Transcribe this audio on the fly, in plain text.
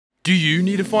Do you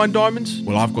need to find diamonds?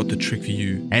 Well, I've got the trick for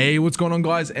you. Hey, what's going on,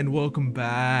 guys? And welcome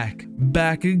back.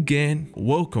 Back again.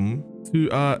 Welcome to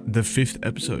the 5th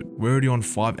episode. We're already on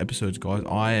 5 episodes, guys.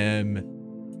 I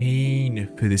am keen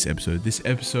for this episode. This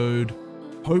episode,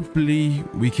 hopefully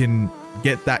we can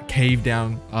get that cave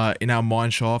down in our mine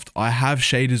shaft. I have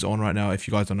shaders on right now. If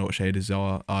you guys don't know what shaders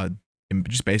are, it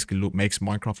just basically makes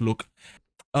Minecraft look,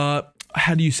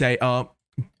 how do you say,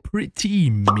 pretty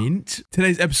mint.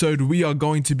 Today's episode, we are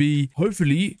going to be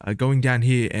hopefully going down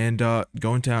here and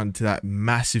going down to that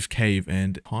massive cave,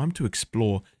 and time to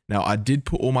explore. Now, I did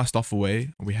put all my stuff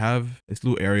away. We have this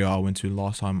little area I went to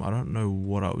last time. I don't know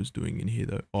what I was doing in here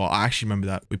though. Oh, I actually remember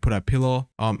that. We put our pillar.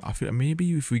 I feel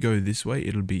maybe if we go this way,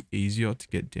 it'll be easier to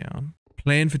get down.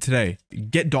 Plan for today: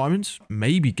 get diamonds,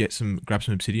 maybe grab some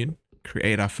obsidian,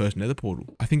 create our first nether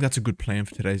portal. I think that's a good plan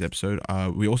for today's episode.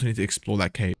 We also need to explore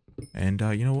that cave. And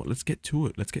you know what? Let's get to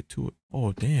it. Let's get to it.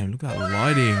 Oh, damn. Look at that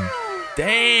lighting.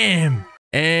 Damn.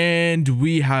 And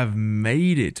we have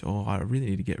made it. Oh, I really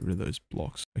need to get rid of those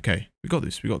blocks. Okay. We got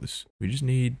this. We got this. We just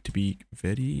need to be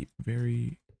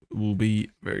we'll be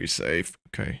very safe.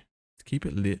 Okay. Let's keep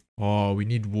it lit. Oh, we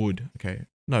need wood. Okay.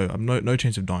 No, I'm no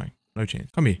chance of dying. No chance.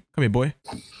 Come here. Come here, boy.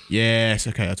 Yes.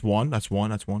 Okay. That's one. That's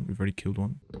one. That's one. We've already killed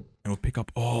one. And we'll pick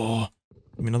up. Oh,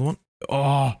 give me another one.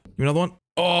 Oh, give me another one.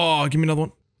 Oh, give me another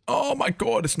one. Oh my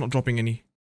god, it's not dropping any.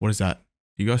 What is that?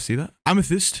 Do you guys see that?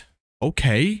 Amethyst.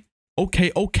 Okay.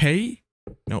 Okay, okay.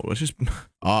 No, let's just...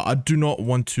 I do not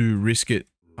want to risk it.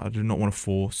 I do not want to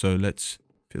fall, so let's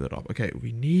fill it up. Okay,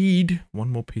 we need one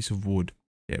more piece of wood.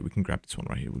 Yeah, we can grab this one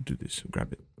right here. We'll do this. We'll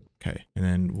grab it. Okay, and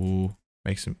then we'll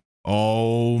make some...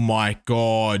 Oh my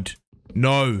god.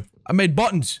 No. I made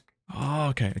buttons. Oh,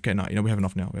 okay. Okay, no, you know, we have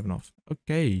enough now. We have enough.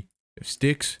 Okay. We have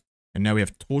sticks, and now we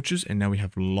have torches, and now we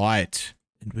have light.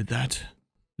 And with that,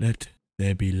 let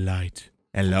there be light.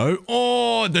 Hello?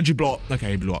 Oh, don't you blow up? Okay,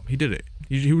 he blew up. He did it.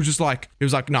 He was just like, he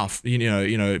was like, enough. You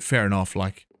know, fair enough.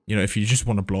 Like, you know, if you just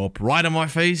want to blow up right on my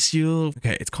face, you'll...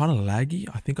 Okay, it's kind of laggy.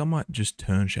 I think I might just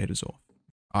turn shaders off.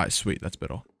 All right, sweet. That's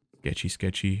better. Sketchy,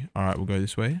 sketchy. All right, we'll go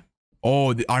this way.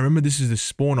 Oh, I remember this is the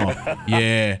spawner.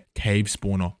 Yeah, cave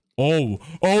spawner. Oh,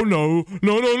 oh no.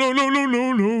 No, no, no, no, no,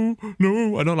 no, no,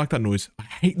 no. I don't like that noise. I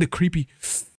hate the creepy...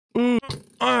 Ooh,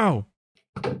 ow.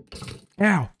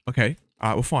 Ow. Okay.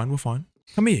 Alright, we're fine. We're fine.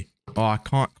 Come here. Oh, I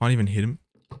can't even hit him.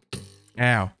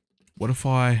 Ow. What if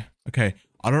I... Okay.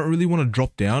 I don't really want to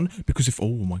drop down because if... Oh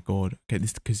my god. Okay,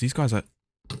 because these guys are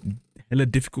hella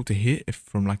difficult to hit if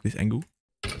from like this angle.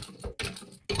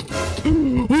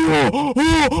 No.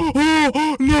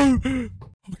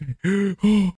 Okay.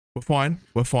 We're fine.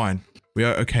 We're fine. We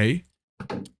are okay.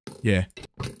 Yeah.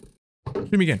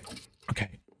 Shoot me again. Okay.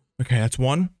 Okay, that's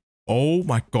one. Oh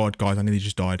my god, guys, I nearly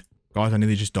just died. Guys, I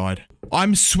nearly just died.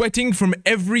 I'm sweating from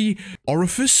every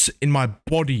orifice in my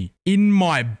body. In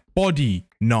my body.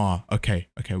 Nah, okay.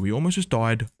 Okay, we almost just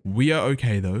died. We are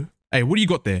okay, though. Hey, what do you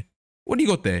got there? What do you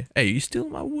got there? Hey, you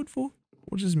stealing my wood for?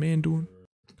 What's this man doing?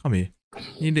 Come here.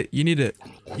 You need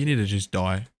to just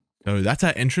die. So that's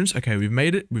our entrance. Okay, we've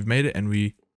made it. We've made it, and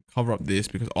we cover up this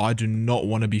because I do not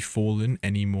want to be fallen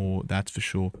anymore. That's for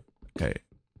sure. Okay.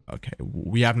 Okay,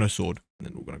 we have no sword. And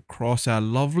then we're going to cross our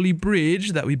lovely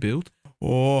bridge that we built.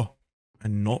 Oh,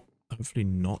 and hopefully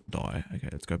not die. Okay,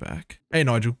 let's go back. Hey,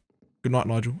 Nigel. Good night,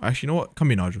 Nigel. Actually, you know what?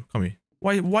 Come here, Nigel. Come here.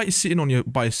 Why are you sitting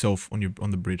by yourself on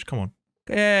the bridge? Come on.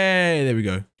 Hey, there we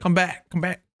go. Come back. Come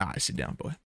back. Alright, sit down,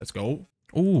 boy. Let's go.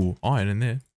 Oh, iron in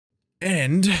there.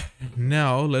 And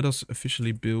now let us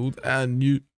officially build our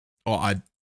new... Oh,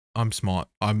 I'm smart.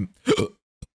 I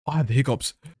have the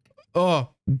hiccups. Oh.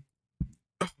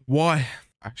 Why?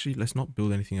 Actually, let's not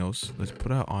build anything else. Let's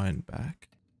put our iron back.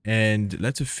 And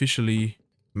let's officially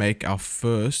make our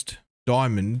first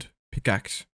diamond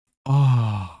pickaxe.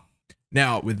 Ah.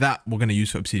 Now, with that, we're going to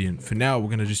use for obsidian. For now, we're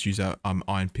going to just use our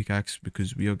iron pickaxe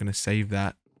because we are going to save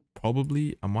that.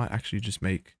 Probably, I might actually just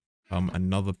make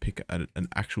another an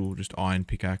actual just iron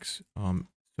pickaxe. So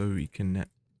we can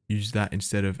use that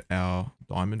instead of our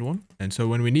diamond one. And so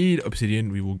when we need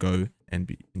obsidian, we will go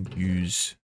and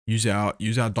use our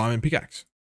diamond pickaxe.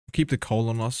 Keep the coal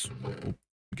on us. We'll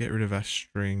get rid of our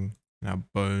string and our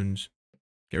bones.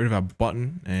 Get rid of our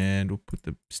button, and we'll put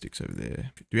the sticks over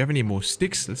there. Do we have any more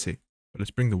sticks? Let's see. But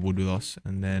let's bring the wood with us,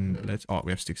 and then oh,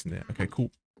 we have sticks in there. Okay,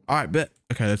 cool. All right, bet.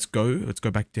 Okay, let's go. Let's go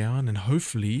back down and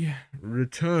hopefully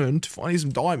return to finding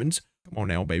some diamonds. Come on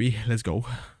now, baby. Let's go.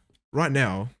 Right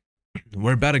now,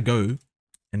 we're about to go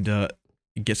and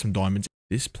get some diamonds.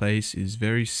 This place is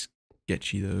very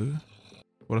sketchy though.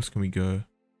 What else can we go?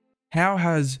 How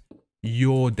has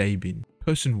your day been?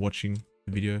 Person watching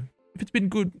the video, if it's been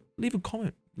good, leave a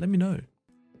comment. Let me know.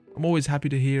 I'm always happy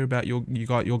to hear about your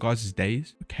guys'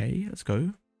 days. Okay, let's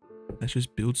go. Let's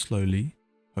just build slowly.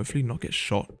 Hopefully not get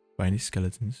shot by any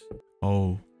skeletons.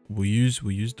 Oh, we'll use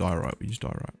diorite. We use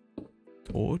diorite.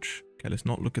 Torch. Okay, let's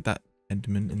not look at that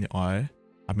Enderman in the eye.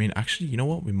 I mean, actually, you know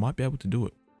what? We might be able to do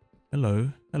it.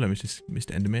 Hello, Mr.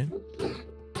 Enderman.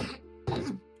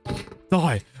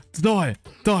 Die, die,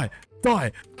 die,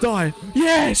 die, die.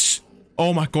 Yes!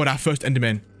 Oh my god, our first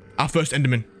Enderman. Our first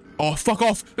Enderman. Oh, fuck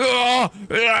off. Ah!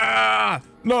 Ah!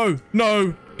 No,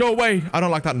 no, go away. I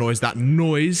don't like that noise. That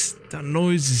noise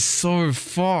is so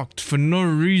fucked for no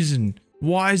reason.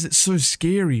 Why is it so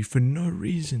scary for no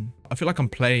reason? I feel like I'm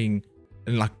playing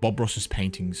in like Bob Ross's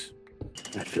paintings.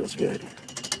 That feels good.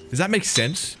 Does that make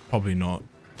sense? Probably not.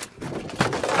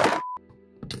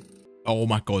 Oh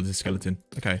my god, there's a skeleton.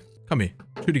 Okay, come here.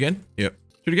 Shoot again. Yep.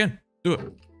 Shoot again. Do it.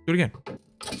 Do it again.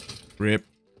 Rip.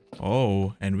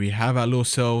 Oh, and we have our little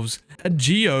selves a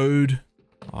geode.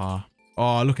 Ah.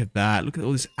 Oh, look at that. Look at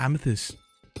all this amethyst.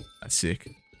 That's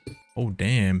sick. Oh,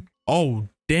 damn. Oh,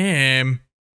 damn.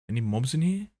 Any mobs in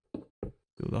here?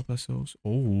 Build up ourselves.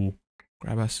 Oh,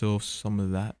 grab ourselves some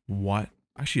of that white.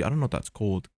 Actually, I don't know what that's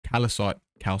called. Calcite.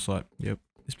 Calcite. Yep.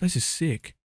 This place is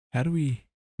sick. How do we...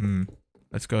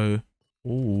 Let's go.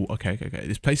 Oh, okay.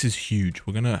 This place is huge.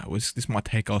 This might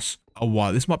take us a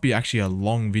while. This might be actually a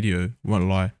long video. Won't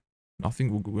lie. I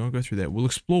think we won't go through there. We'll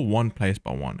explore one place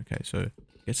by one. Okay, so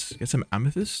get some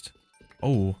amethyst.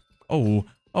 Oh, well,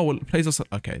 it plays us.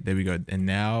 Okay, there we go. And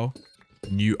now,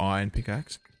 new iron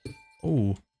pickaxe.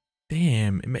 Oh,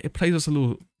 damn! It plays us a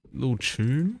little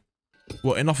tune.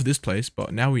 Well, enough of this place,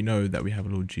 but now we know that we have a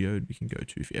little geode we can go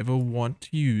to if you ever want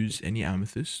to use any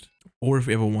amethyst, or if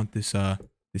you ever want this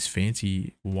this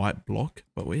fancy white block.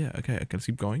 But well, yeah, okay, let's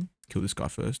keep going. Kill this guy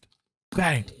first.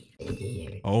 Bang!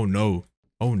 Oh no!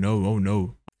 Oh no! Oh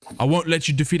no! I won't let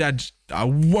you defeat that. I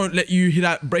won't let you hit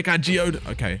that. Break our geode.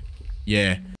 Okay.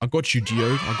 Yeah, I got you,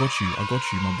 geode. I got you,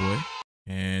 my boy.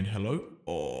 And hello.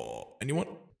 Oh, anyone?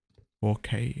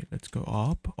 Okay, let's go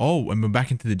up. Oh, and we're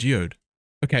back into the geode.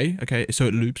 Okay. So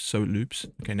it loops.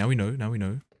 Okay, now we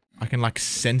know. I can like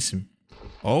sense him.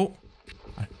 Oh,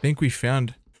 I think we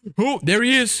found. Oh, there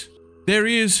he is.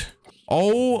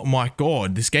 Oh my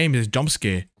god, this game is a jump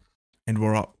scare. And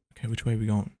we're up. Okay, which way are we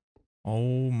going?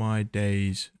 Oh my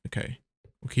days. Okay,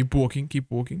 we'll keep walking.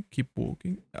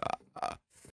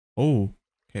 Oh,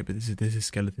 okay, but there's a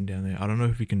skeleton down there. I don't know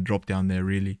if we can drop down there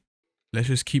really. Let's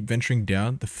just keep venturing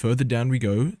down. The further down we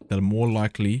go, the more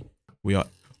likely we are.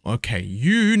 Okay,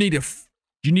 you need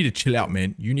to chill out,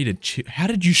 man. You need to chill. How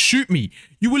did you shoot me?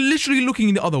 You were literally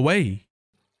looking the other way.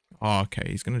 Oh, okay,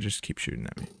 he's gonna just keep shooting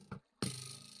at me.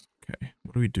 Okay,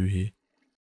 what do we do here?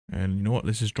 And you know what?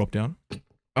 Let's just drop down.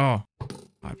 Oh,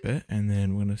 I bet. And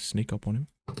then we're gonna sneak up on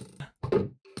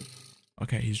him.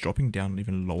 Okay, he's dropping down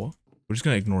even lower. We're just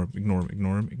gonna ignore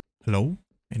him. Hello?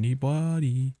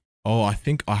 Anybody? Oh, I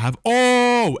think I have.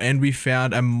 Oh, and we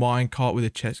found a minecart with a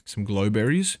chest, some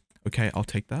glowberries. Okay, I'll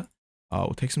take that.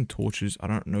 We'll take some torches. I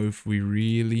don't know if we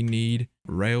really need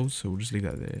rails, so we'll just leave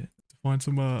that there. To find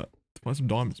some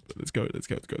diamonds. But let's go.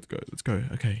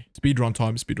 Okay, speed run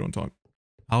time.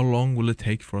 How long will it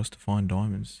take for us to find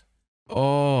diamonds?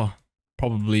 Oh,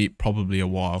 probably a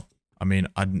while. I mean,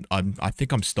 I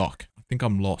think I'm stuck. I think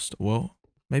I'm lost. Well,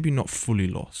 maybe not fully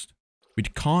lost. We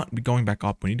can't be going back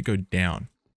up. We need to go down.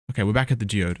 Okay, we're back at the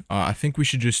geode. I think we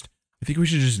should just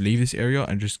leave this area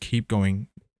and just keep going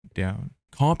down.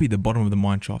 Can't be the bottom of the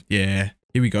mine shaft. Yeah.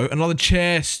 Here we go. Another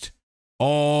chest.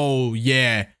 Oh,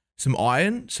 yeah. Some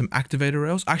iron, some activator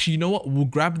rails. Actually, you know what? We'll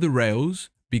grab the rails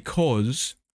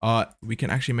because we can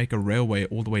actually make a railway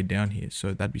all the way down here.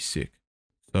 So that'd be sick.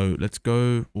 So let's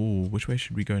go. Oh, which way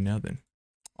should we go now then?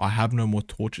 I have no more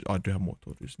torches. I do have more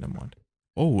torches. Never mind.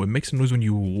 Oh, it makes a noise when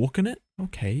you walk in it?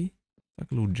 Okay.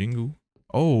 Like a little jingle.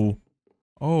 Oh.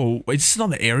 Wait, is this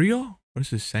another area? Or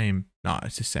is this the same? Nah,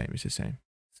 it's the same.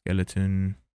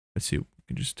 Skeleton. Let's see. We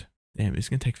can just... Damn, it's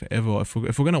going to take forever. If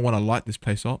we're going to want to light this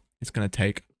place up, it's going to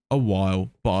take a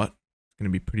while. But it's going to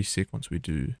be pretty sick once we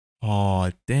do. Oh,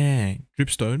 dang.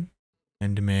 Dripstone.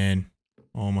 Enderman.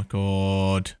 Oh my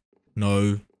god.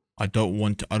 No. I don't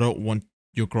want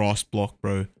your grass block,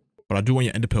 bro. But I do want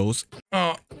your ender pearls.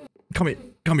 Oh. Come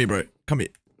here, bro. Come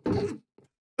here.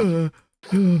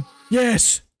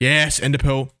 Yes, ender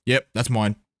pearl. Yep, that's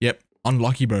mine. Yep,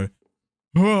 unlucky, bro.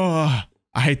 I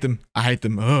hate them. I've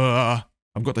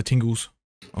got the tingles.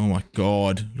 Oh my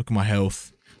god, look at my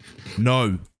health.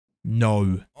 No.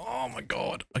 Oh my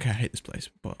god. Okay, I hate this place,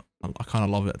 but I kind of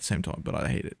love it at the same time, but I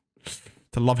hate it. It's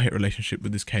a love-hate relationship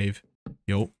with this cave.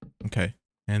 Yo, okay.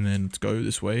 And then let's go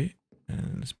this way,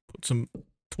 and let's put some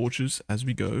torches as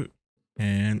we go,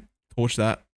 and torch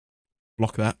that.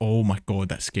 block that. Oh my god,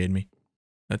 that scared me.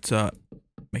 Let's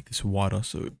make this wider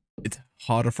so it's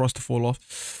harder for us to fall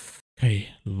off. Okay,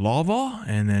 lava,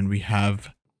 and then we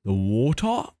have the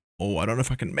water. Oh, I don't know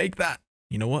if I can make that.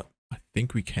 You know what? I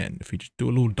think we can. If we just do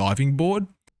a little diving board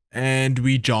and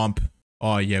we jump.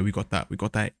 Oh yeah, we got that. We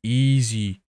got that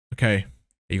easy. Okay,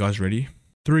 are you guys ready?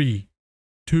 3,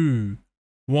 2,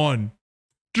 1.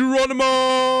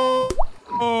 Geronimo!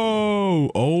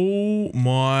 Oh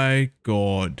my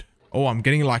god. Oh, I'm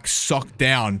getting like sucked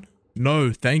down.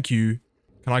 No, thank you.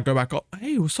 Can I go back up?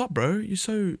 Hey, what's up, bro? You're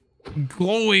so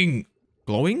glowing.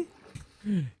 Glowing?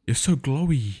 You're so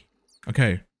glowy.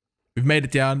 Okay, we've made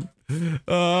it down.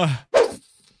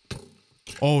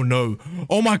 Oh no.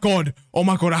 Oh my god. Oh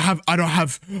my god. I don't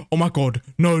have. Oh my god.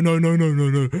 No.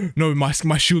 No,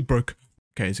 my shield broke.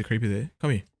 Okay, is it creepy there?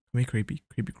 Come here. Come here, creepy.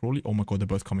 Creepy crawly. Oh my god, they're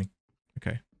both coming.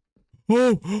 Okay.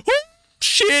 Oh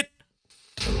shit.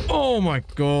 Oh my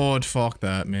god. Fuck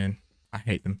that, man. I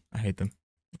hate them. I hate them.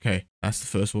 Okay, that's the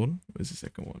first one. Where's the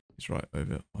second one? He's right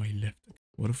over. Oh, he left.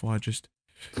 What if I just...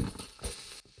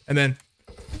 And then...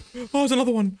 Oh, there's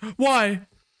another one. Why?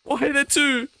 Why are there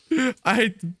two? I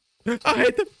hate them. I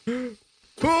hate them.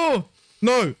 Oh,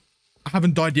 no. I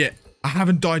haven't died yet. I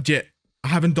haven't died yet. I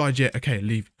haven't died yet. Okay,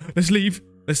 leave. Let's leave.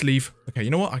 Let's leave. Okay, you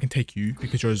know what? I can take you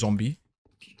because you're a zombie.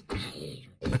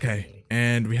 Okay,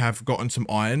 and we have gotten some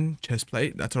iron chest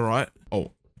plate. That's all right.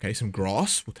 Oh, okay, some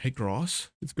grass. We'll take grass.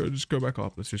 Let's go. Just go back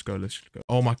up. Let's just go. Let's just go.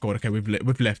 Oh my god. Okay, we've left.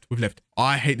 We've left.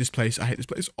 I hate this place. I hate this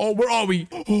place. Oh, where are we?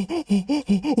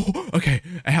 Okay,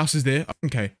 a house is there.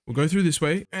 Okay, we'll go through this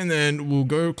way, and then we'll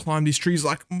go climb these trees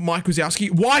like Mike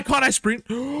Wazowski. Why can't I sprint?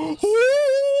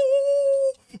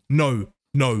 No.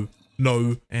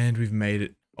 And we've made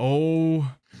it.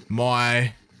 Oh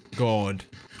my god.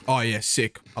 Oh yeah,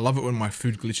 sick. I love it when my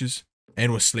food glitches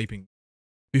and we're sleeping.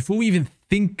 Before we even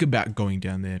think about going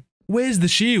down there, where's the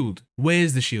shield?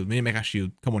 Where's the shield? We need to make our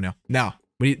shield. Come on now. Now,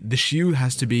 the shield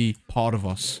has to be part of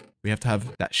us. We have to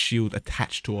have that shield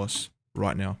attached to us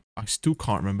right now. I still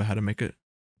can't remember how to make it.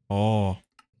 Oh,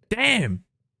 damn.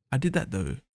 I did that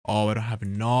though. Oh, I don't have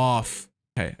enough.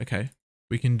 Okay.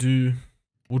 We can do...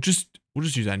 We'll just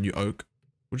use our new oak.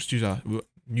 We'll just use our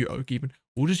new oak even.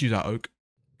 We'll just use our oak.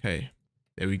 Okay.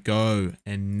 There we go.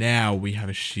 And now we have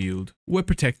a shield. We're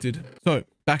protected. So,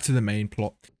 back to the main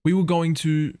plot. We were going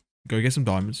to go get some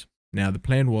diamonds. Now, the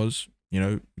plan was, you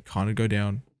know, kind of go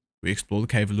down. We explore the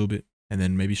cave a little bit. And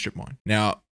then maybe strip mine.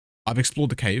 Now, I've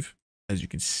explored the cave, as you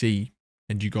can see.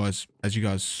 And as you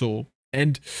guys saw.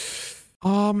 And,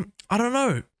 I don't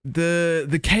know.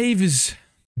 The cave is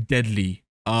deadly.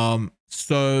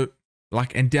 So,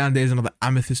 like, and down there's another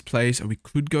amethyst place. And we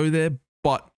could go there.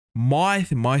 But my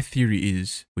theory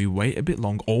is we wait a bit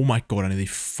longer. Oh my god, I nearly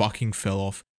fucking fell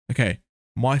off. Okay,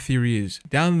 my theory is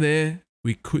down there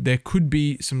there could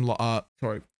be some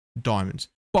diamonds.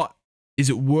 But is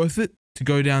it worth it to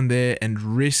go down there and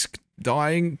risk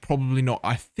dying? Probably not.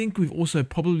 I think we've also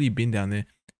probably been down there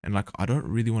and like I don't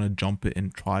really want to jump it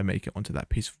and try and make it onto that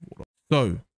piece of water.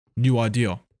 So, new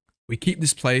idea. We keep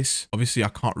this place. Obviously, I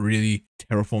can't really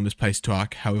terraform this place to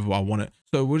however I want it.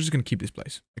 So we're just going to keep this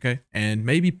place, okay? And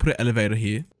maybe put an elevator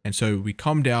here. And so we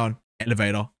come down,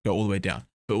 elevator, go all the way down.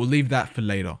 But we'll leave that for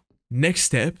later. Next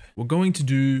step, we're going to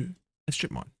do a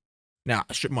strip mine. Now,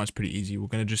 a strip mine's pretty easy. We're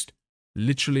going to just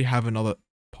literally have another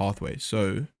pathway.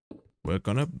 So we're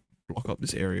going to block up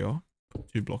this area.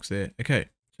 Put 2 blocks there. Okay,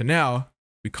 so now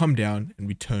we come down and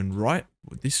we turn right.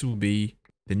 This will be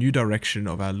the new direction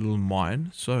of our little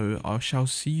mine. So I shall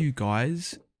see you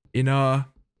guys in a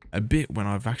bit when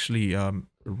I've actually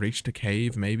reached a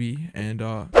cave maybe. And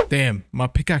damn, my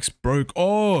pickaxe broke.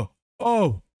 Oh,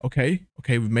 okay,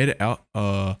 we've made it out.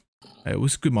 Hey,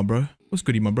 what's good, my bro? What's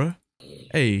goody, my bro?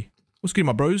 Hey, what's good,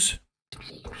 my bros?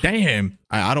 Damn,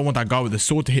 I don't want that guy with the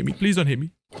sword to hit me. Please don't hit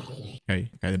me. Okay,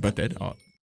 they're both dead.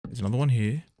 There's another one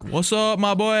here. What's up,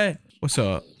 my boy? What's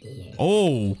up?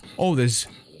 Oh, there's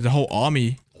a whole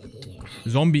army.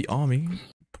 Zombie army.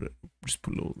 Just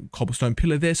put a little cobblestone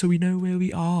pillar there so we know where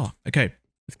we are. Okay,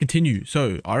 let's continue.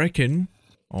 So, I reckon...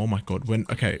 Oh my god,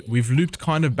 we've looped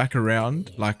kind of back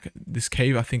around. Like, this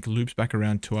cave, I think, loops back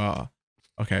around to our...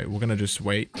 Okay, we're gonna just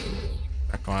wait.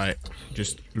 That guy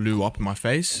just blew up in my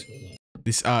face.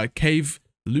 This cave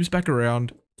loops back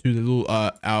around to the little,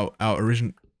 our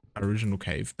original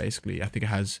cave, basically. I think it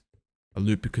has a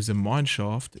loop because the mine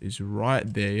shaft is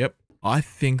right there. Yep. I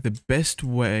think the best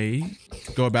way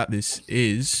to go about this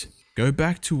is go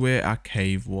back to where our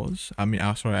cave was. I mean,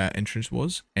 our entrance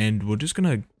was. And we're just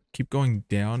going to keep going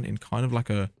down in kind of like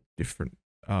a different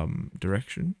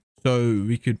direction. So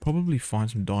we could probably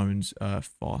find some diamonds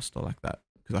faster like that.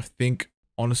 Because I think,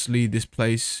 honestly, this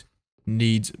place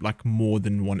needs like more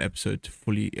than one episode to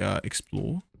fully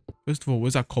explore. First of all,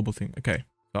 where's our cobble thing? Okay,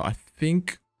 so I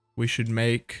think we should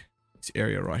make this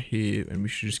area right here, and we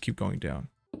should just keep going down.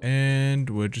 And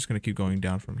we're just gonna keep going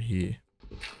down from here.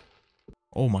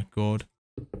 Oh my god.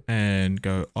 And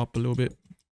go up a little bit.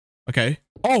 Okay.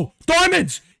 Oh,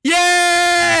 diamonds!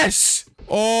 Yes!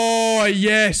 Oh,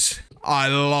 yes. I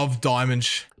love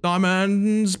diamonds.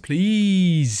 Diamonds,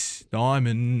 please.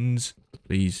 Diamonds.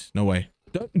 Please. No way.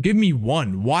 Don't give me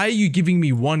one. Why are you giving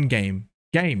me one game?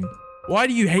 Game. Why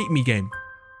do you hate me, game?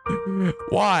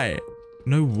 Why?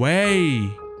 No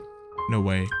way. No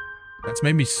way. That's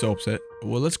made me so upset.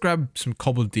 Well, let's grab some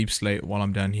cobbled deep slate while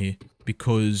I'm down here,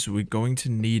 because we're going to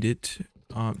need it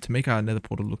to make our nether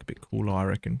portal look a bit cooler, I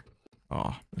reckon.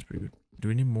 Oh, that's pretty good. Do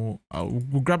we need more? Oh,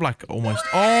 we'll grab like almost.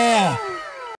 Oh!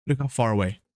 Look how far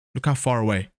away. Look how far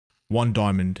away. 1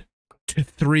 diamond. To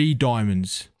 3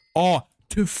 diamonds. Oh,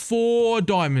 to 4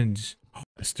 diamonds. Oh,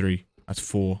 that's 3. That's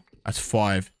 4. That's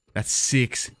 5. That's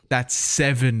 6. That's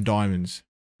 7 diamonds.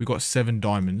 We got 7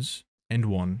 diamonds and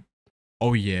 1.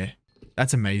 Oh, yeah.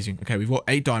 That's amazing. Okay, we've got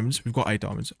 8 diamonds. We've got 8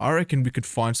 diamonds. I reckon we could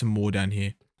find some more down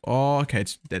here. Oh, okay,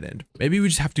 it's dead end. Maybe we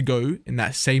just have to go in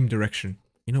that same direction.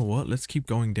 You know what? Let's keep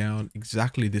going down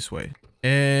exactly this way.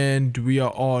 And we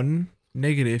are on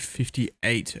negative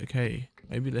 58. Okay,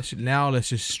 maybe let's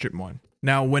just strip mine.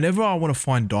 Now, whenever I want to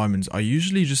find diamonds, I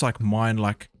usually just like mine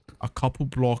like a couple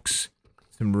blocks,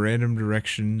 some random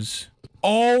directions.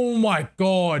 Oh my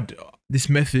god. This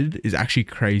method is actually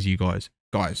crazy, guys.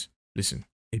 Guys, listen.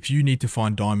 If you need to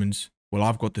find diamonds, well,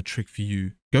 I've got the trick for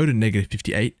you. Go to negative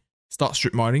 58, start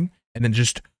strip mining, and then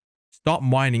just start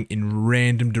mining in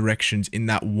random directions in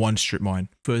that one strip mine.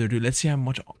 Further ado, let's see how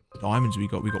much diamonds we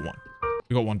got. We got 1.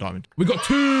 We got 1 diamond. We got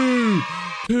 2!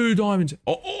 2 diamonds.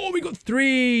 Oh, we got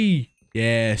 3!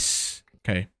 Yes.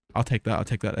 Okay, I'll take that. I'll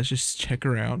take that. Let's just check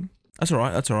around. That's all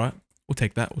right. That's all right. We'll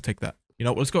take that. We'll take that. You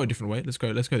know, let's go a different way. Let's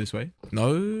go this way.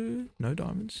 No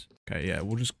diamonds. Okay, yeah,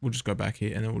 we'll just go back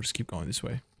here and then we'll just keep going this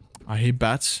way. I hear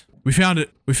bats. We found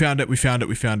it. We found it. We found it.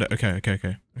 We found it.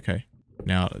 Okay.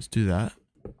 Now let's do that.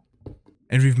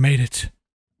 And we've made it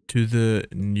to the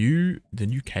new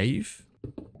cave.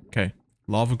 Okay.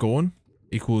 Lava gone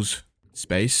equals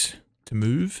space to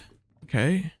move.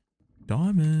 Okay.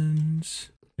 Diamonds.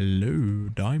 Hello,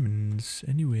 diamonds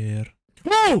anywhere.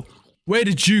 Whoa! Where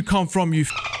did you come from, you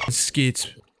skits?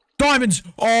 Diamonds!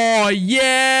 Oh,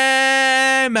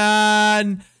 yeah,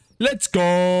 man! Let's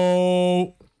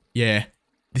go! Yeah,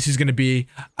 this is gonna be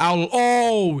our...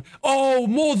 Oh,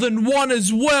 more than 1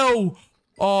 as well!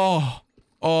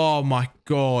 Oh my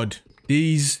god.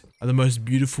 These are the most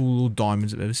beautiful little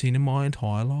diamonds I've ever seen in my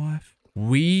entire life.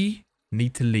 We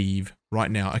need to leave right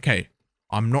now. Okay,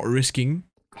 I'm not risking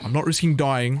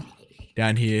dying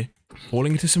down here,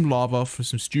 falling into some lava for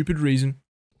some stupid reason.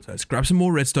 So let's grab some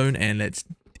more redstone and let's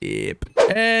dip.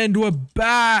 And we're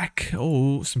back.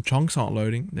 Oh, some chunks aren't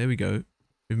loading. There we go.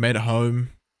 We've made it home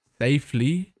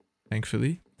safely,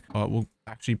 thankfully. We'll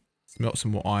actually smelt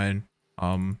some more iron.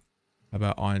 How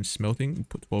about iron smelting? We'll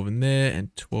put 12 in there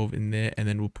and 12 in there, and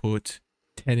then we'll put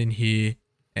 10 in here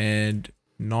and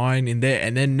 9 in there.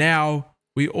 And then now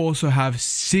we also have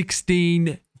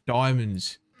 16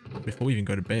 diamonds. Before we even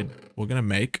go to bed, we're gonna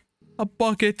make a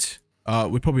bucket.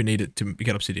 We probably need it to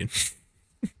get obsidian.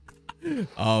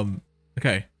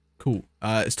 Okay, cool.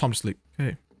 It's time to sleep.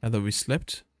 Okay, now that we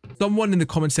slept, someone in the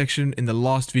comment section in the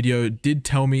last video did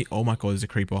tell me, oh my god, there's a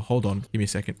creeper. Hold on, give me a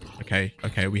second. Okay,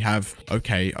 we have,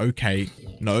 okay.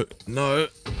 No.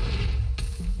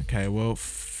 Okay, well,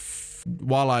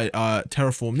 while I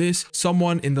terraform this,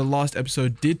 someone in the last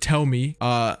episode did tell me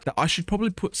that I should probably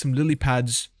put some lily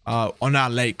pads on our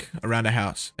lake around our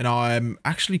house, and I'm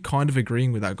actually kind of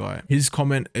agreeing with that guy. His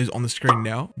comment is on the screen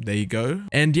now. There you go.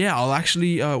 And yeah, I'll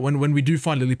actually when we do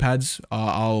find lily pads,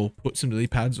 I'll put some lily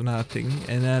pads on our thing,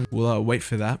 and then we'll wait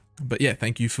for that. But yeah,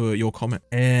 thank you for your comment.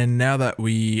 And now that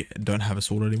we don't have a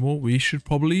sword anymore, we should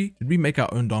we make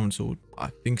our own diamond sword? I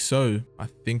think so.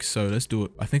 Let's do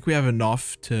it. I think we have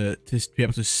enough to be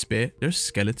able to spare. There's a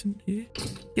skeleton here.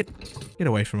 Get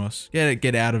away from us.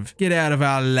 Get out of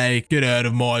our lake. Get out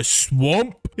of my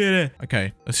swamp.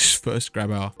 Okay, let's just first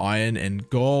grab our iron and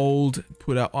gold.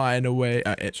 Put our iron away.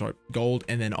 Sorry, gold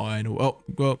and then iron. Well,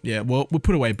 we'll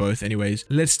put away both anyways.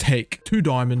 Let's take 2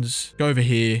 diamonds, go over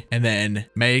here, and then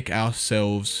make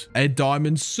ourselves a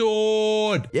diamond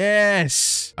sword.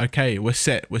 Yes. Okay, we're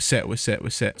set.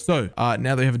 So,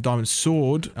 now that we have a diamond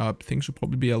sword, things will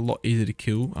probably be a lot easier to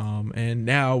kill. And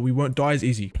now we won't die as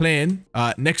easy.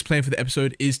 Next plan for the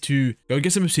episode is to go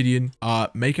get some obsidian,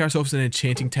 make ourselves an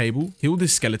enchanting table, heal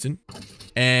this skeleton,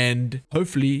 and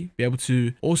hopefully be able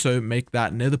to also make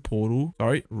that nether portal,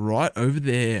 sorry, right over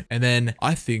there. And then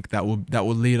I think that will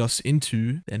lead us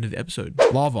into the end of the episode.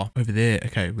 Lava over there.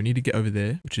 Okay, we need to get over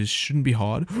there, which shouldn't be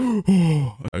hard.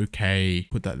 Okay,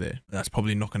 put that there. That's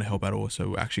probably not going to help at all, so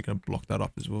we're actually going to block that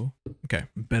up as well. Okay,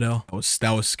 better.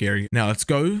 That was scary. Now let's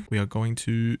go. We are going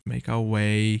to make our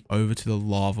way over to the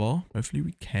lava. Hopefully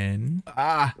we can.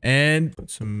 And put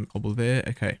some cobble there.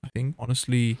 Okay, I think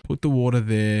honestly, put the water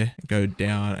there, go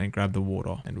down and grab the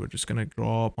water, and we're just gonna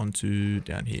drop onto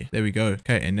down here. There we go.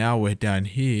 Okay, and now we're down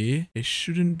here. It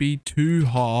shouldn't be too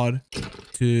hard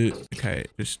to, okay,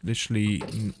 just literally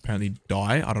apparently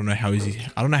die. I don't know how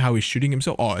he's shooting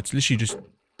himself. Oh, it's literally just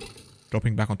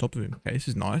dropping back on top of him. Okay, this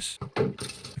is nice.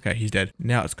 Okay, he's dead.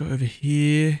 Now let's go over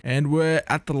here, and we're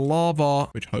at the lava,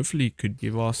 which hopefully could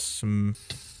give us some,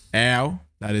 ow.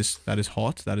 That is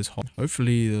hot. That is hot.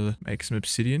 Hopefully it'll make some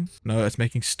obsidian. No, it's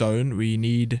making stone. We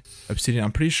need obsidian.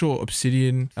 I'm pretty sure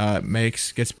obsidian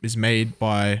is made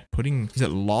by putting, is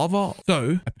it lava?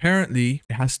 So apparently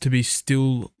it has to be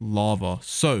still lava.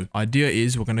 So idea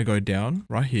is we're gonna go down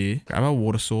right here, grab our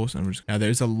water source, and now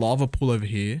there's a lava pool over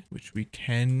here, which we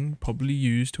can probably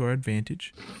use to our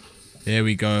advantage. There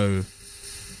we go.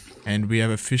 And we have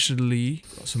officially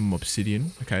got some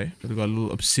obsidian. Okay, we've got a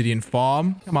little obsidian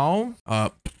farm. Come on.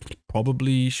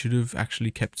 Probably should have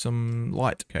actually kept some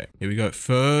light. Okay, here we go.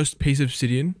 First piece of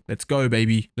obsidian. Let's go,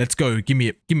 baby. Let's go. Give me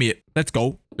it. Give me it. Let's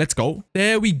go. Let's go.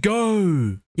 There we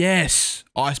go. Yes.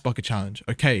 Ice bucket challenge.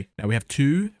 Okay, now we have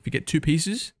 2. If we get 2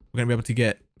 pieces, we're going to be able to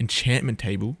get enchantment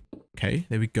table. Okay,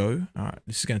 there we go. All right,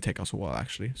 this is going to take us a while,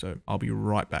 actually. So I'll be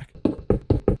right back.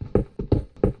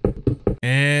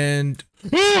 And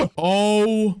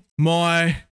oh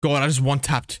my god, I just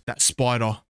one-tapped that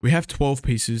spider. We have 12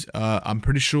 pieces. I'm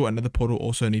pretty sure another portal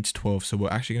also needs 12, so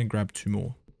we're actually going to grab 2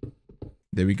 more.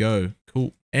 There we go.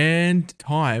 Cool. And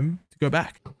time to go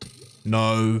back.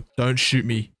 No, don't shoot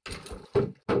me.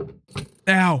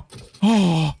 Ow.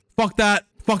 Oh, fuck that.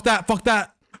 Fuck that. Fuck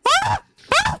that. Ah!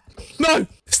 Ah! No,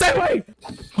 stay away.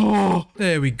 Oh,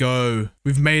 there we go.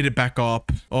 We've made it back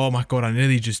up. Oh my god, I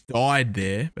nearly just died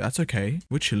there, but that's okay.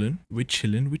 We're chilling. We're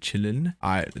chilling. We're chilling. All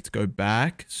right, let's go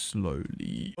back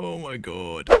slowly. Oh my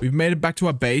god. We've made it back to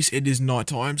our base. It is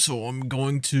nighttime, so I'm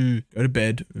going to go to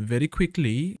bed very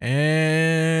quickly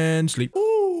and sleep.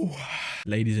 Ooh.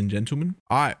 Ladies and gentlemen.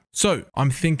 All right, so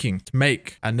I'm thinking to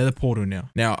make another portal now.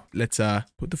 Now, let's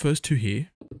put the first 2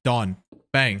 here. Done.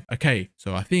 Bang. Okay,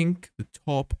 so I think the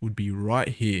top would be right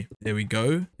here. There we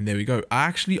go. And there we go. I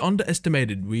actually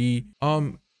underestimated. We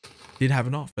did have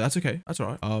enough, but that's okay. That's all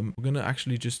right. We're gonna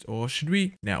actually just, or should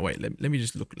we? Now wait, let me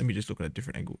just look at a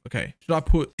different angle. Okay, should I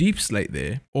put deep slate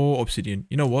there or obsidian?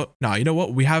 You know what? Nah, you know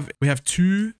what? We have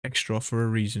 2 extra for a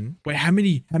reason. Wait, how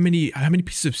many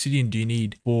pieces of obsidian do you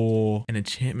need for an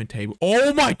enchantment table?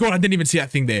 Oh my god, I didn't even see that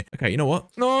thing there. Okay, you know what?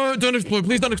 No, don't explode.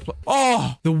 Please don't explode.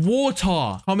 Oh, the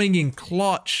water coming in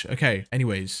clutch. Okay,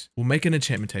 anyways, we'll make an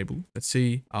enchantment table. Let's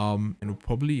see. And we'll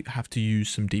probably have to use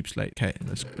some deep slate. Okay,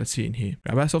 let's see in here.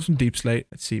 Grab ourselves some deep slate.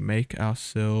 Let's see, make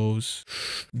ourselves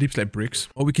deep slate bricks,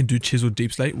 or we can do chiseled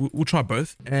deep slate. We'll try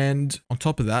both. And on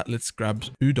top of that, let's grab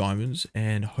 2 diamonds,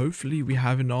 and hopefully we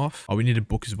have enough. Oh, we need a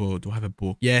book as well. Do I have a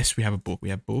book? Yes, we have a book. We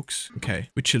have books.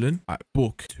 Okay, we're chilling. All right,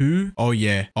 book 2. Oh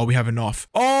yeah. Oh, we have enough.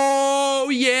 Oh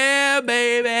yeah,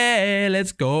 baby.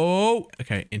 Let's go.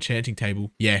 Okay, enchanting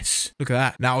table. Yes, look at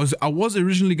that. Now I was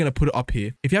originally going to put it up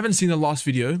here. If you haven't seen the last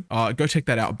video, go check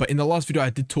that out. But in the last video, I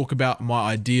did talk about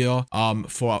my idea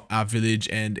for our village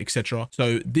and etc.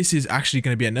 So this is actually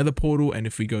going to be another portal, and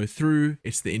if we go through,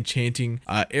 it's the enchanting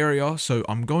area. So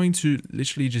I'm going to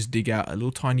literally just dig out a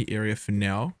little tiny area for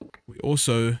now. We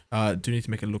also do need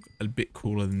to make it look a bit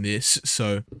cooler than this.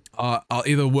 So I'll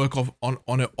either work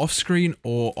on it off screen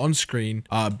or on screen,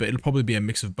 but it'll probably be a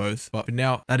mix of both. But for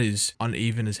now, that is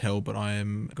uneven as hell, but I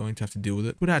am going to have to deal with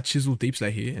it. Put our chisel deep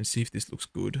slate here and see if this looks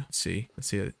good. Let's see.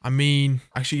 I mean,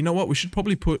 actually, you know what? We should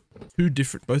probably put 2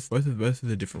 different, both of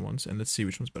the different ones, and let's see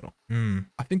which one's better.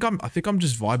 I think I'm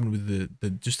just vibing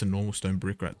with just a normal stone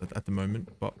brick right at the moment,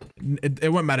 but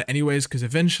it won't matter anyways, because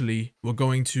eventually we're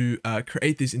going to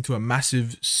create this into a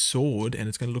massive sword, and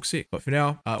it's going to look sick. But for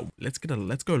now, let's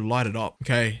go light it up.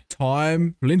 Okay,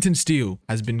 time. Flint and steel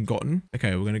has been gotten.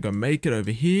 Okay, we're gonna go make it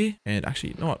over here, and actually,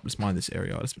 you know what? Let's mine this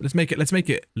area. Let's make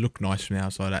it look nice from the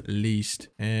outside at least.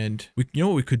 And you know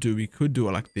what we could do? We could do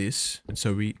it like this, and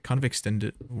so we kind of extend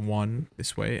it one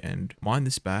this way and mine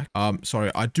this back.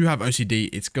 Sorry, I do have OCD.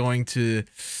 It's going to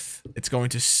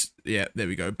Yeah, there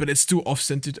we go. But it's still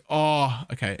off-centered. Oh,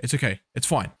 okay. It's okay. It's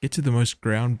fine. Get to the most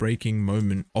groundbreaking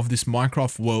moment of this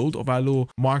Minecraft world, of our little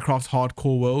Minecraft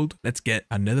hardcore world. Let's get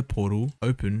another portal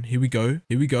open. Here we go.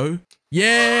 Here we go.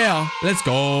 Yeah, let's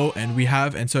go. And we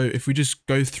have, and so if we just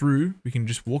go through, we can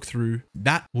just walk through.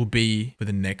 That will be for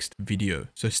the next video.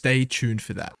 So stay tuned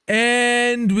for that.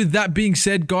 And with that being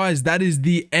said, guys, that is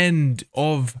the end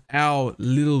of our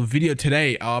little video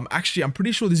today. Actually, I'm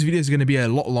pretty sure this video is going to be a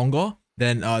lot longer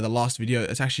than the last video.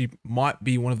 It's actually might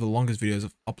be one of the longest videos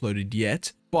I've uploaded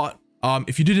yet. But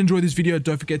if you did enjoy this video,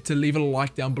 don't forget to leave a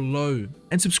like down below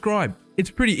and subscribe. It's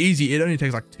pretty easy. It only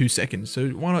takes like 2 seconds. So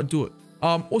why not do it?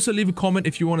 Also leave a comment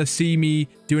if you want to see me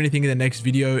do anything in the next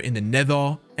video in the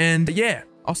nether. And yeah,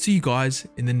 I'll see you guys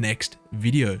in the next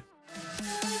video.